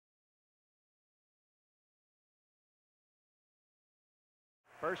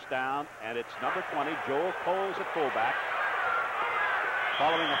First down, and it's number 20, Joel Coles at fullback.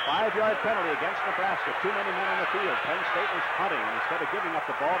 Following a 5-yard penalty against Nebraska. Too many men on the field. Penn State was punting, and instead of giving up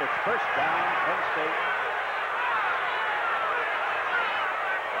the ball, it's first down, Penn State.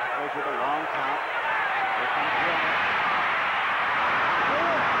 Goes with a long count. Here comes Warner.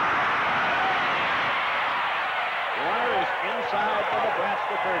 Warner is inside the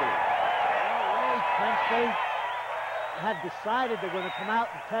Nebraska 30. Penn State had decided they're going to come out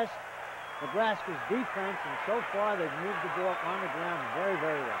and test Nebraska's defense, and so far they've moved the ball on the ground very,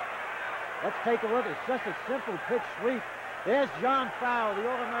 very well. Let's take a look. It's just a simple pitch sweep. There's John Farrell, the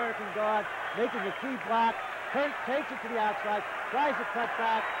All-American guard, making the key block. Takes it to the outside, tries to cut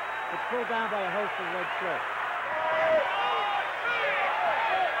back. It's pulled down by a host of red shirts.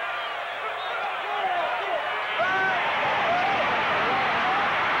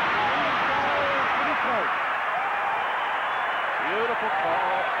 Beautiful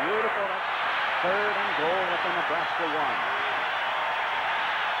call, beautiful. Third and goal at the Nebraska 1.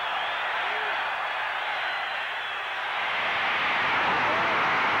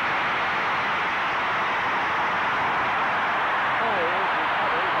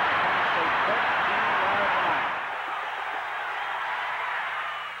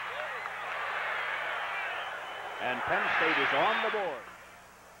 And Penn State is on the board.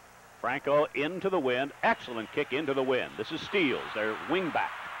 Franco into the wind. Excellent kick into the wind. This is Steele, their wingback.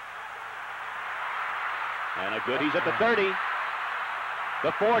 And a good, he's at the 30.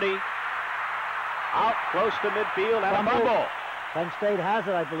 The 40. Out close to midfield and a fumble. Penn State has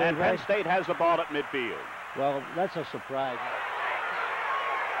it, I believe. And Penn State has the ball at midfield. Well, that's a surprise.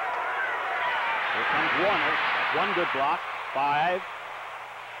 Here comes Warner. One good block. 5.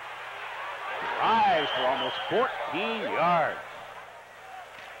 Drives for almost 14 yards.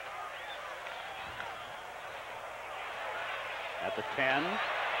 At the 10.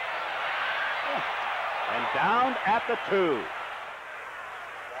 And down at the 2.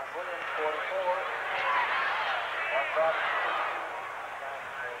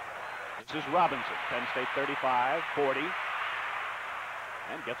 This is Robinson, Penn State 35, 40.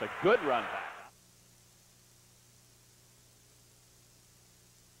 And gets a good run back.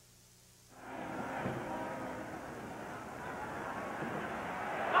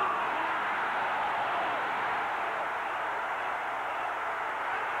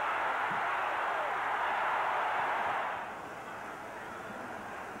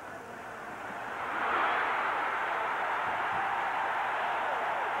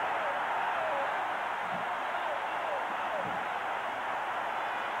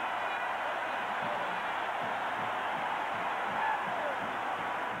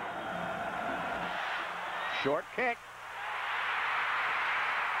 Short kick.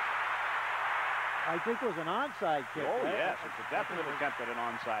 I think it was an onside kick. Oh, right? yes. It's a definite attempt at an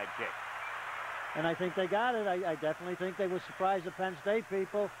onside kick. And I think they got it. I definitely think they were surprised, the Penn State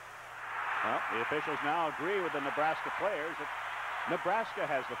people. Well, the officials now agree with the Nebraska players that Nebraska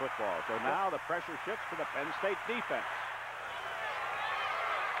has the football. So now the pressure shifts to the Penn State defense.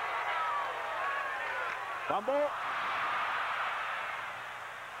 Fumble.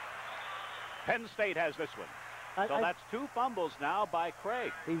 Penn State has this one. So that's 2 fumbles now by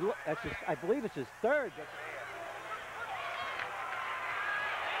Craig. I believe it's his 3rd.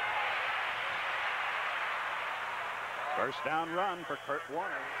 First down run for Kurt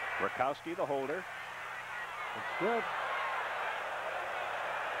Warner. Rakowski, the holder. It's good.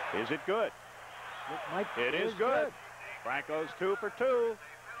 Is it good? It is good. Franco's 2 for 2.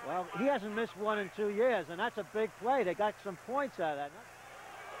 Well, he hasn't missed 1 in 2 years, and that's a big play. They got some points out of that.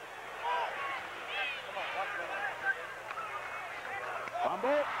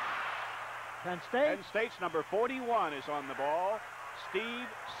 Fumble. Penn State. Penn State's number 41 is on the ball. Steve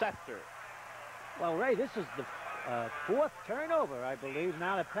Sefter. Well, Ray, this is the 4th turnover, I believe,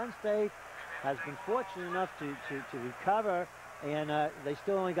 now that Penn State has been fortunate enough to recover, and they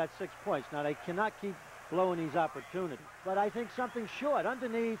still only got 6 points. Now, they cannot keep blowing these opportunities. But I think something short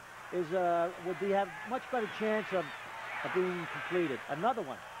underneath is would have much better chance of being completed. Another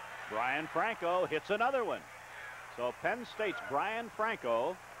one. Brian Franco hits another one. So Penn State's Brian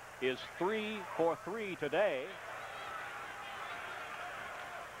Franco is 3 for 3 today.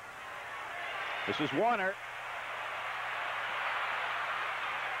 This is Warner.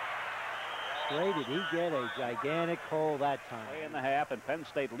 Ray, did he get a gigantic hole that time? 3 and a half, and Penn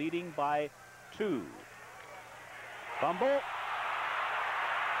State leading by 2. Fumble. And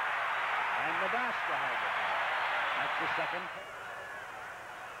Nebraska has it. That's the second.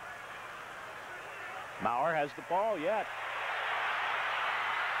 Maurer has the ball yet.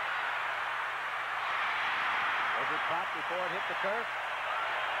 Was it caught before it hit the turf?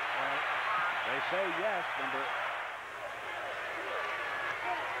 They say yes, number.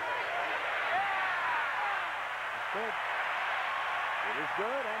 It's good. It is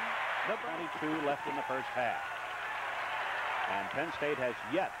good, and the 22 left in the first half. And Penn State has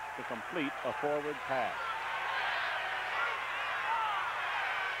yet to complete a forward pass.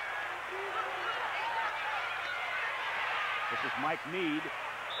 This is Mike Mead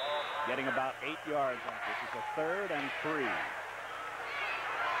getting about 8 yards. This is a 3rd and 3.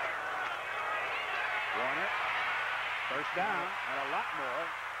 Warner, first down, and a lot more.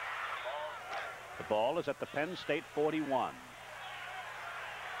 The ball is at the Penn State 41.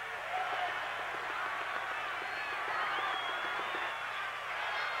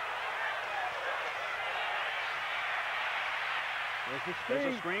 There's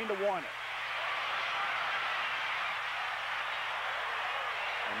a screen to Warner.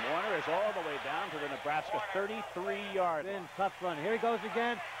 And Warner is all the way down to the Nebraska 33-yard line. Tough run. Here he goes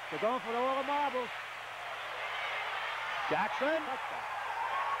again. They're going for all the marbles. Jackson.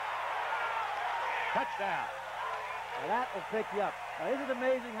 Touchdown. Now that will pick you up. Now, isn't it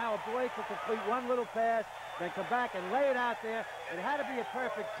amazing how a boy could complete one little pass, then come back and lay it out there? It had to be a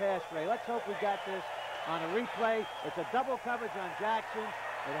perfect pass, Ray. Let's hope we got this on a replay. It's a double coverage on Jackson.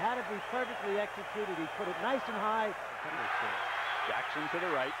 It had to be perfectly executed. He put it nice and high. Jackson to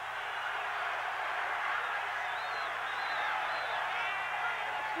the right.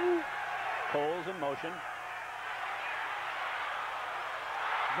 Coles in motion.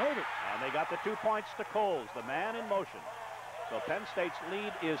 Made it. And they got the 2 points to Coles, the man in motion. So Penn State's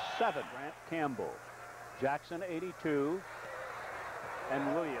lead is 7. Grant Campbell, Jackson 82,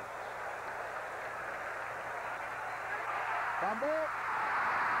 and Williams. Fumble,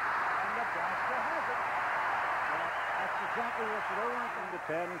 and Nebraska has it. Well, that's exactly what they want.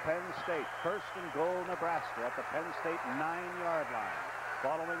 10 Penn State. First and goal Nebraska at the Penn State 9-yard line,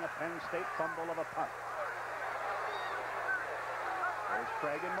 following a Penn State fumble of a punt. There's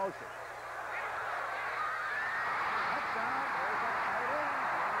Craig in motion. Touchdown. There's a tight end.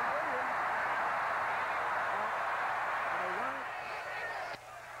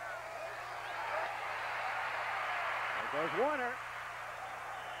 There goes Warner.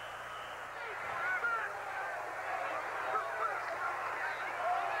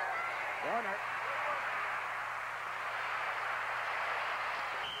 Warner.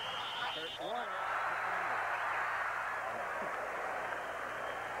 Kurt Warner.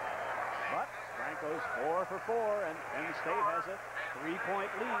 But Franco's 4 for 4, and Penn State has a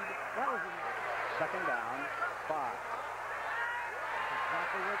 3-point lead. That was a second down, 5. That's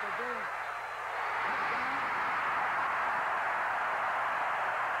exactly what they're doing.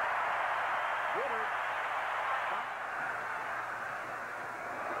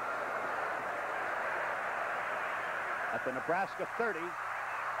 At the Nebraska 30,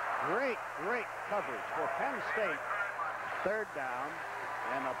 great coverage for Penn State. 3rd down,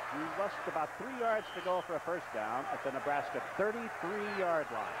 and just about 3 yards to go for a first down at the Nebraska 33-yard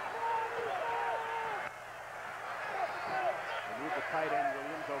line. They move the tight end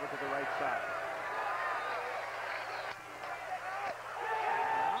Williams over to the right side.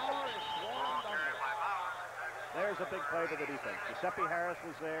 There's a big play to the defense. Giuseppe Harris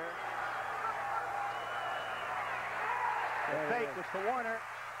was there. The fake was to Warner.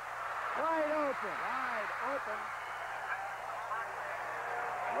 Wide open. Wide open.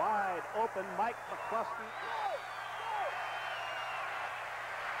 Wide open, Mike McCluskey.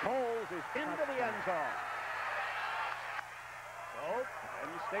 Coles is into the end zone. So,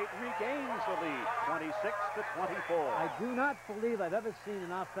 Penn State regains the lead, 26-24. I do not believe I've ever seen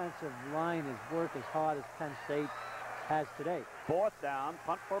an offensive line work as hard as Penn State has today. 4th down,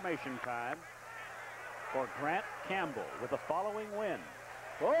 punt formation time for Grant Campbell with the following win.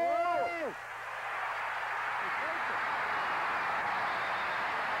 Oh!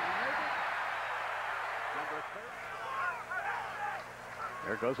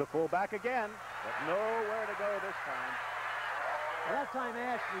 There goes a fullback again, but nowhere to go this time. Well, that time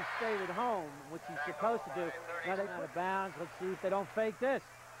Ashley stayed at home, which he's supposed to do. Now they're out of bounds. Let's see if they don't fake this.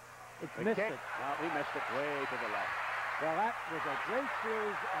 It's missed it. Well, we missed it way to the left. Well, that was a great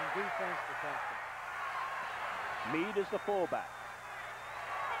series on defense for Penn State. Meade is the fullback.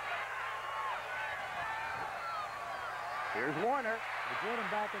 Here's Warner. They brought him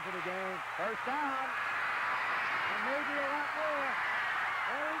back into the game. First down. And maybe a lot more.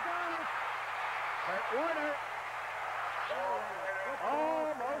 There he goes. Kurt Warner.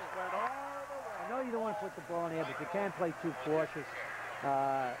 Almost went all the way. I know you don't want to put the ball in the air, but you can't play too cautious.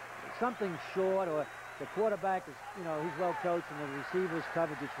 Something short, or the quarterback is, he's well coached, and the receiver's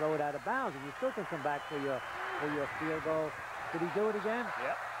covered, you throw it out of bounds, and you still can come back for your field goal. Did he do it again?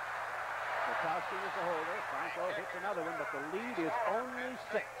 Yep. Murkowski is the holder. Franco hits another one, but the lead is only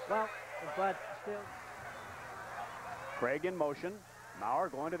 6. Well, but still. Craig in motion. Maurer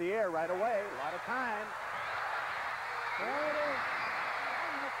going to the air right away. A lot of time. There it is.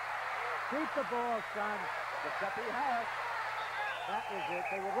 Keep the ball, son. Giuseppe Harris. That was it.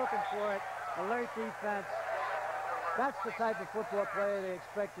 They were looking for it. Alert defense. That's the type of football player they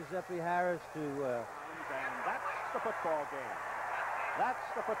expect Giuseppe Harris to. And that's the football game. That's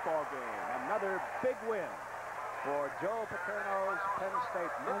the football game. Another big win for Joe Paterno's Penn State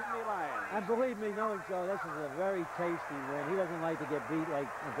Nittany Lions. And believe me, knowing Joe, this is a very tasty win. He doesn't like to get beat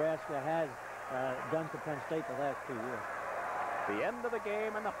like Nebraska has done to Penn State the last 2 years. The end of the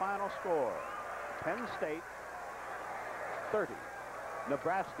game and the final score. Penn State 30,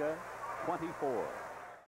 Nebraska 24.